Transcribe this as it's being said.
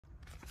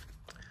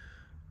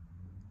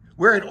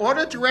We're at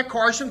Auto Direct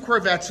Cars and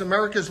Corvettes,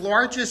 America's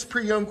largest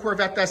pre-owned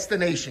Corvette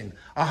destination.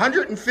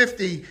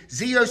 150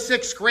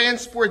 Z06 Grand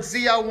Sport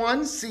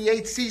ZL1s,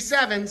 C8,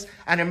 C7s,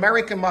 and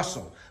American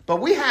Muscle.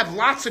 But we have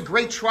lots of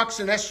great trucks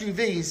and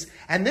SUVs,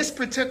 and this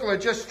particular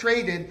just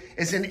traded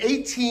is an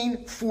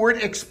 18 Ford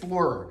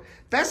Explorer.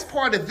 Best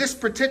part of this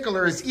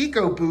particular is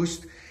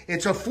EcoBoost.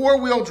 It's a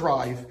four-wheel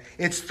drive,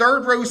 it's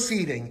third row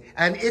seating,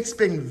 and it's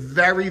been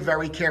very,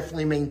 very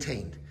carefully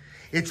maintained.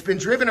 It's been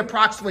driven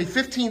approximately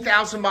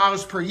 15,000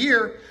 miles per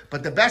year,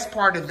 but the best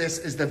part of this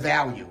is the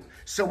value.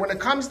 So when it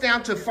comes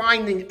down to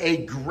finding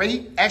a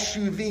great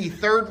SUV,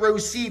 third row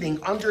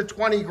seating under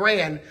 20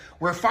 grand,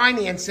 where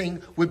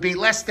financing would be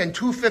less than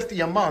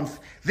 $250 a month,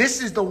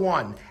 this is the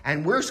one.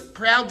 And we're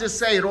proud to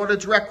say at Auto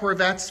Direct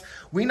Corvettes,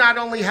 we not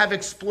only have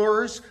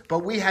Explorers,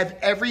 but we have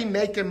every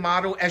make and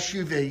model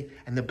SUV.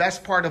 And the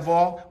best part of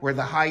all, we're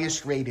the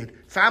highest rated.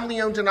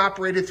 Family owned and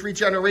operated, 3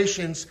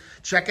 generations.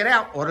 Check it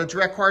out, Auto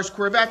Direct Cars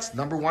Corvettes,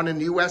 #1 in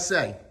the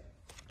USA.